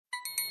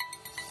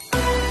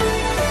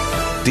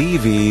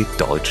DW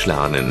Deutsch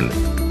lernen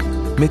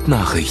mit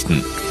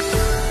Nachrichten.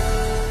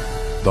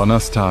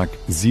 Donnerstag,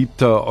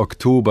 7.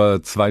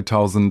 Oktober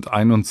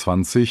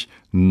 2021,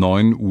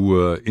 9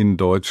 Uhr in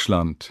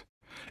Deutschland.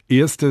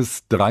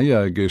 Erstes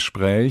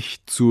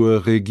Dreiergespräch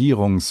zur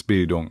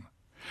Regierungsbildung.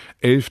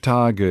 11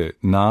 Tage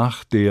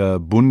nach der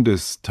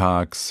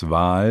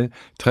Bundestagswahl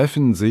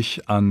treffen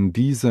sich an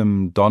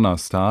diesem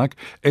Donnerstag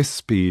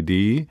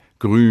SPD,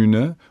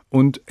 Grüne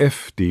und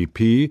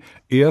FDP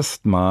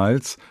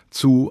erstmals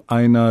zu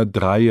einer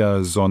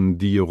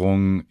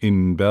Dreiersondierung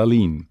in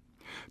Berlin.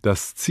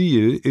 Das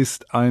Ziel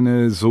ist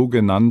eine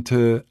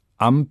sogenannte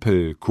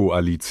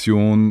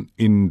Ampelkoalition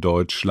in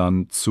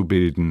Deutschland zu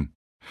bilden.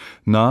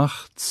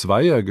 Nach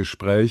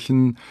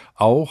Zweiergesprächen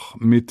auch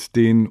mit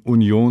den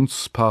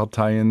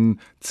Unionsparteien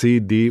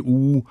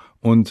CDU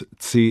und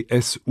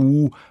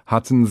CSU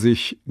hatten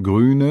sich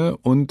Grüne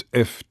und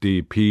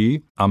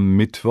FDP am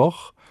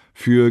Mittwoch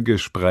für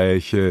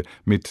Gespräche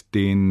mit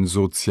den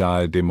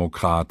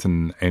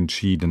Sozialdemokraten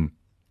entschieden.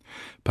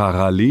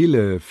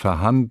 Parallele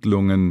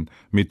Verhandlungen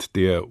mit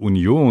der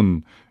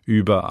Union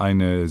über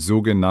eine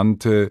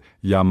sogenannte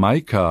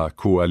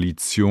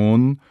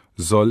Jamaika-Koalition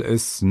soll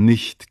es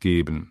nicht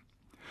geben.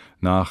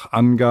 Nach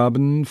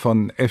Angaben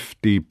von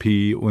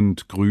FDP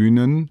und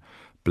Grünen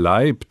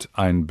bleibt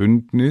ein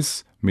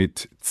Bündnis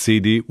mit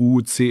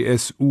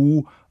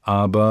CDU/CSU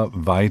aber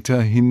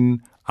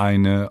weiterhin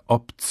eine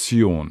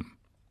Option.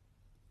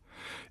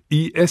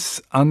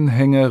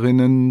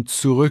 IS-Anhängerinnen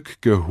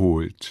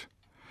zurückgeholt.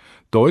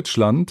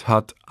 Deutschland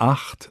hat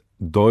 8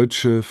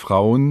 deutsche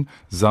Frauen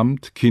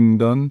samt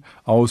Kindern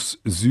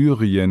aus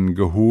Syrien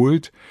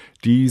geholt,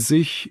 die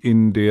sich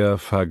in der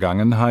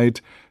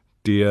Vergangenheit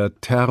der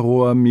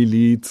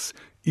Terrormiliz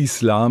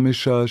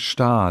Islamischer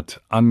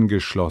Staat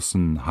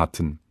angeschlossen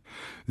hatten.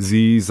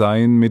 Sie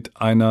seien mit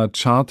einer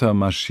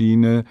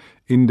Chartermaschine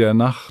in der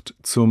Nacht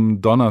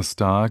zum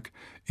Donnerstag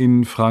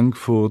in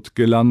Frankfurt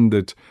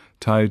gelandet,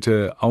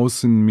 teilte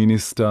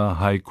Außenminister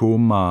Heiko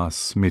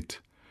Maas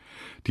mit.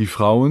 Die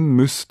Frauen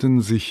müssten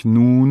sich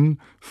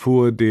nun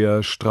vor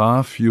der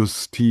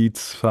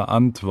Strafjustiz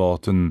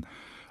verantworten.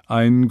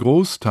 Ein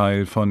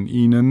Großteil von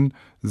ihnen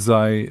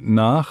sei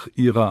nach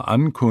ihrer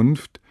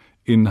Ankunft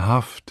in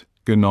Haft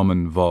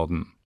genommen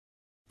worden.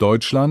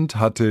 Deutschland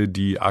hatte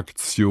die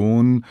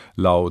Aktion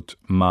laut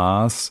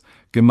Maas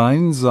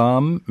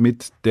gemeinsam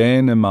mit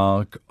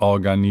Dänemark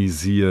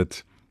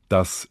organisiert,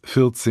 das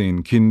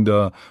 14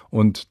 Kinder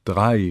und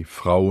 3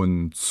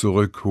 Frauen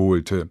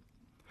zurückholte.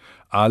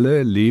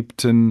 Alle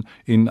lebten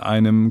in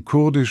einem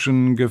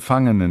kurdischen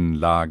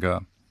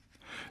Gefangenenlager.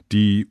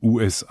 Die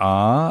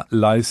USA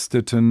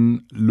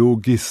leisteten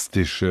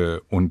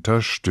logistische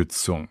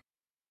Unterstützung.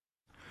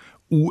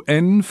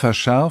 UN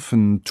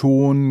verschärfen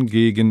Ton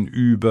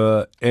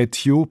gegenüber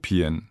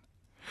Äthiopien.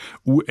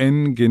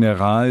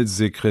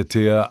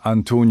 UN-Generalsekretär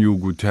Antonio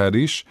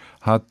Guterres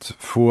hat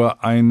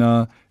vor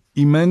einer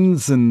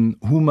immensen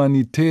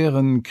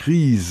humanitären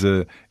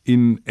Krise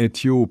in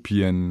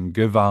Äthiopien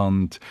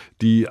gewarnt,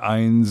 die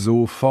ein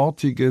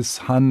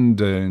sofortiges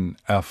Handeln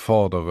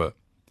erfordere.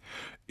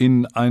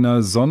 In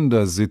einer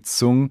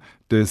Sondersitzung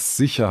des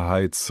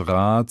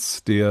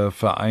Sicherheitsrats der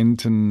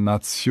Vereinten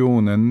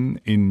Nationen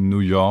in New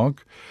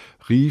York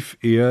rief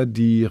er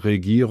die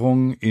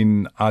Regierung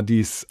in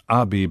Addis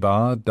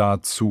Abeba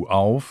dazu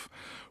auf,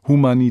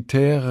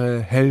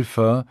 humanitäre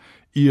Helfer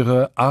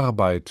ihre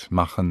Arbeit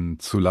machen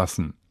zu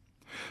lassen.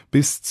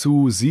 Bis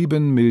zu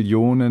 7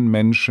 Millionen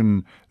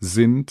Menschen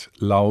sind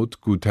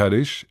laut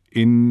Guterres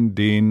in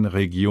den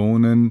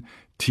Regionen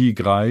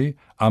Tigray,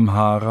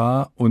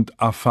 Amhara und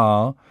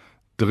Afar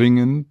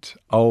dringend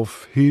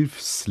auf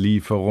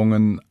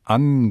Hilfslieferungen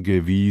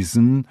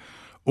angewiesen,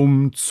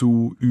 um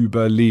zu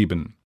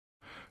überleben.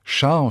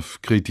 Scharf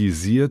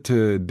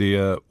kritisierte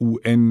der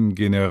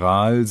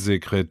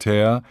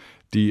UN-Generalsekretär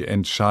die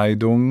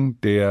Entscheidung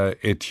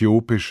der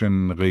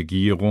äthiopischen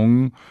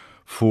Regierung,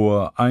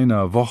 vor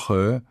einer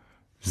Woche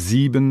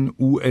 7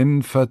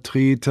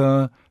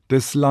 UN-Vertreter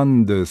des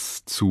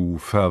Landes zu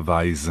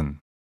verweisen.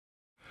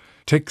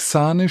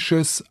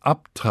 Texanisches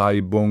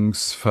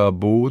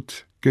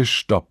Abtreibungsverbot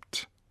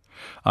gestoppt.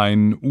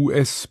 Ein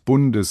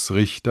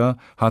US-Bundesrichter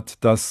hat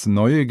das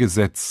neue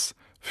Gesetz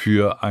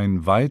für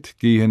ein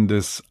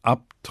weitgehendes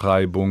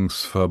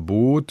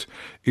Abtreibungsverbot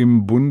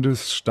im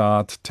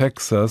Bundesstaat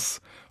Texas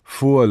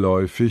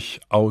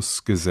vorläufig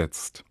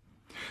ausgesetzt.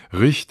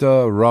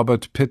 Richter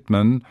Robert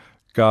Pittman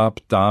gab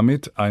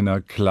damit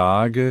einer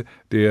Klage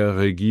der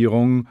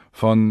Regierung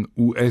von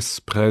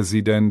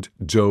US-Präsident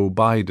Joe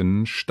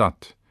Biden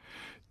statt.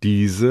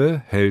 Diese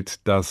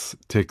hält das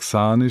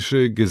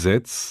texanische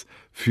Gesetz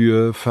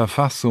für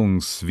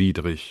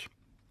verfassungswidrig.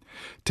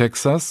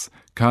 Texas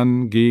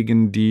kann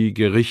gegen die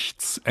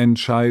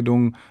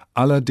Gerichtsentscheidung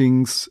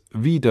allerdings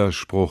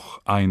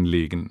Widerspruch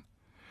einlegen.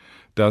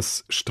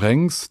 Das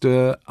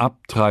strengste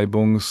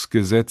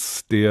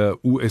Abtreibungsgesetz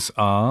der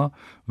USA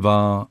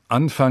war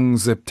Anfang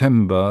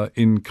September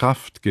in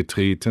Kraft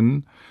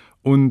getreten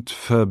und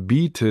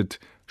verbietet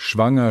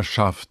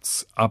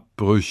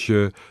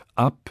Schwangerschaftsabbrüche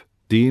ab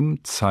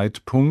dem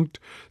Zeitpunkt,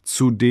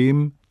 zu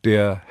dem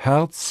der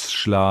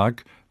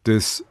Herzschlag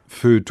des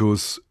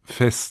Fötus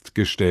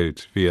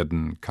festgestellt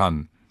werden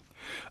kann,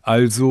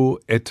 also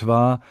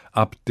etwa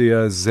ab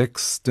der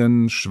 6.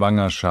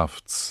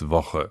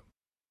 Schwangerschaftswoche.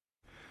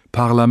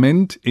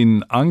 Parlament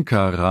in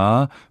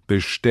Ankara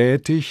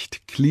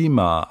bestätigt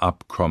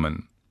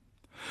Klimaabkommen.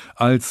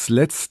 Als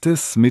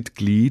letztes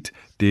Mitglied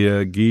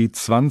der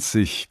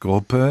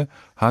G20-Gruppe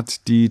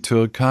hat die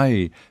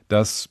Türkei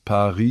das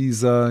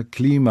Pariser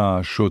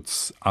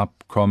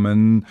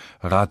Klimaschutzabkommen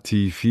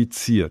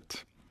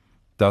ratifiziert.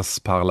 Das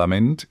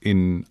Parlament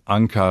in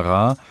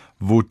Ankara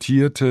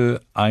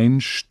votierte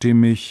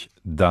einstimmig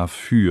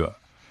dafür.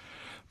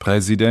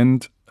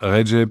 Präsident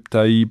Recep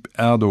Tayyip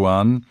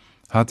Erdogan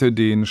hatte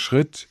den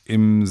Schritt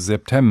im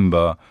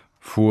September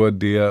vor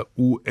der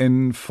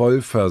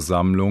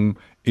UN-Vollversammlung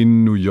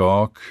in New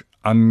York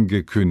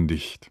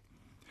angekündigt.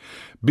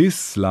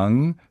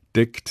 Bislang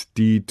deckt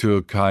die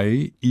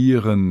Türkei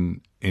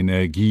ihren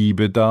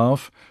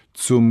Energiebedarf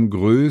zum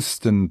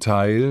größten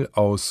Teil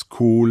aus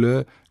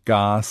Kohle,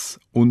 Gas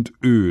und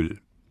Öl.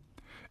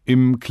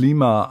 Im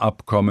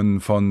Klimaabkommen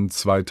von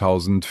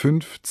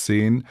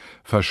 2015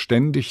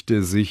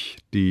 verständigte sich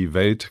die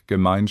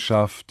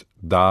Weltgemeinschaft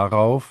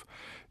darauf,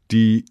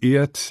 die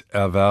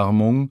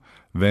Erderwärmung,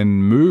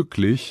 wenn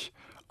möglich,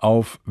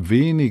 auf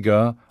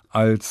weniger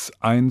als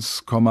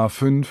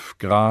 1,5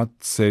 Grad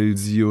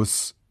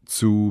Celsius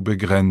zu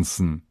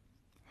begrenzen.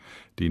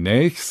 Die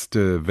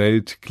nächste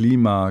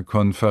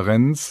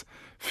Weltklimakonferenz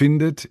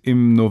findet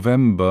im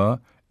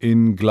November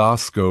in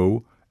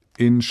Glasgow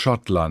in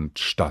Schottland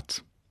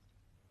statt.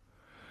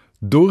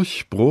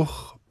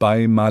 Durchbruch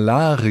bei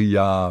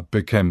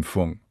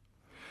Malaria-Bekämpfung.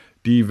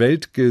 Die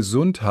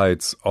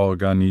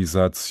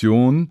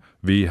Weltgesundheitsorganisation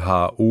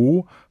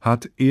WHO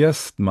hat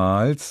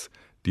erstmals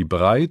die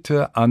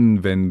breite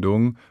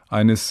Anwendung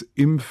eines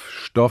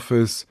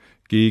Impfstoffes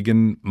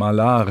gegen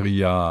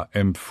Malaria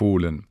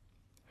empfohlen.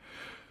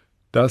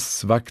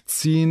 Das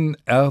Vakzin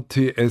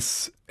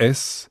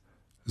RTS-S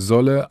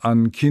solle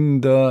an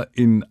Kinder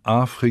in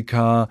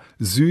Afrika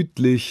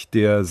südlich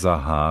der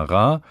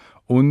Sahara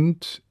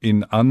und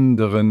in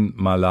anderen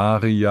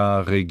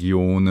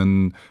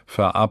Malaria-Regionen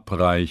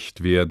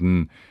verabreicht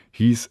werden,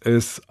 hieß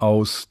es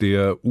aus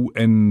der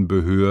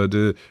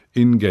UN-Behörde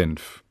in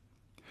Genf.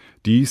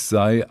 Dies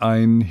sei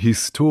ein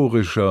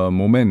historischer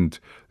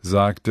Moment,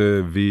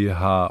 sagte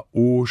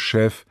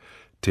WHO-Chef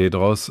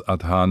Tedros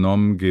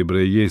Adhanom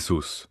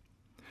Ghebreyesus.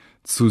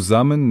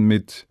 Zusammen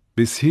mit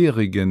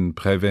bisherigen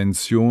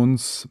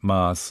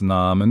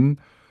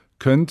Präventionsmaßnahmen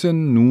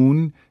könnten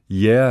nun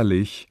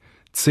jährlich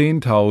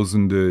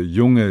Zehntausende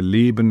junge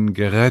Leben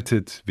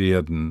gerettet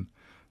werden,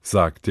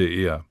 sagte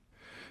er.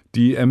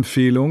 Die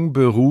Empfehlung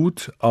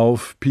beruht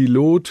auf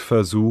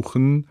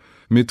Pilotversuchen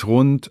mit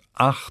rund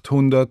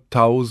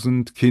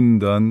 800.000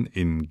 Kindern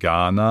in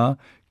Ghana,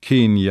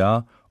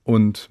 Kenia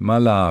und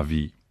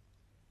Malawi.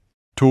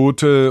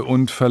 Tote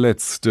und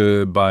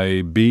Verletzte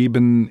bei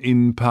Beben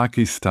in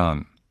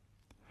Pakistan.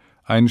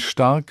 Ein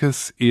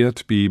starkes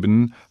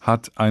Erdbeben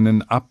hat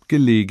einen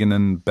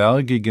abgelegenen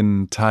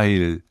bergigen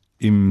Teil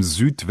im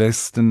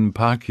Südwesten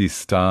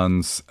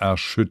Pakistans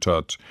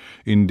erschüttert,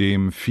 in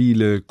dem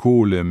viele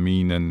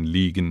Kohleminen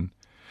liegen.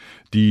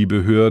 Die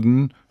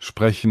Behörden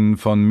sprechen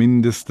von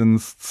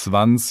mindestens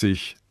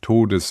 20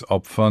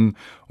 Todesopfern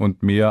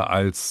und mehr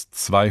als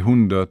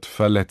 200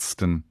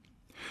 Verletzten.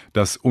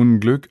 Das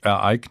Unglück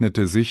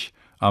ereignete sich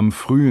am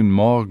frühen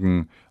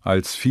Morgen,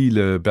 als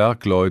viele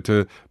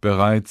Bergleute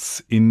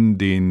bereits in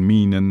den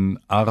Minen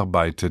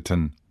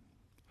arbeiteten.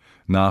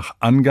 Nach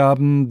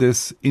Angaben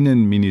des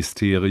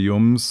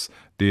Innenministeriums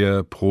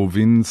der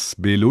Provinz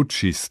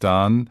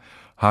Belutschistan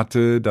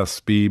hatte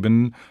das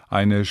Beben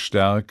eine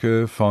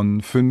Stärke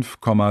von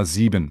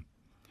 5,7.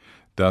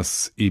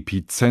 Das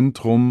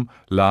Epizentrum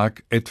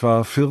lag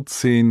etwa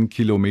 14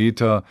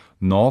 Kilometer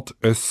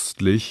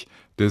nordöstlich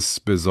des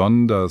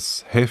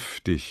besonders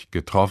heftig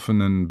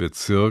getroffenen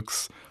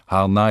Bezirks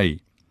Harnai.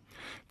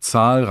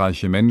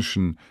 Zahlreiche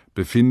Menschen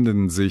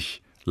befinden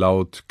sich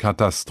laut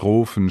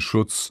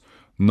Katastrophenschutz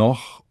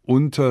noch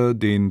unter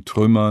den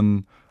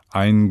Trümmern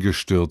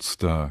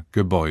eingestürzter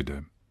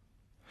Gebäude.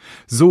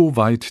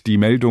 Soweit die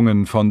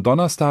Meldungen von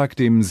Donnerstag,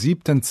 dem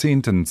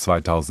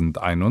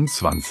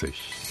 7.10.2021.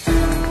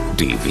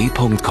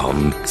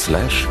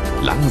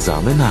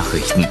 dw.com/langsame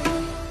Nachrichten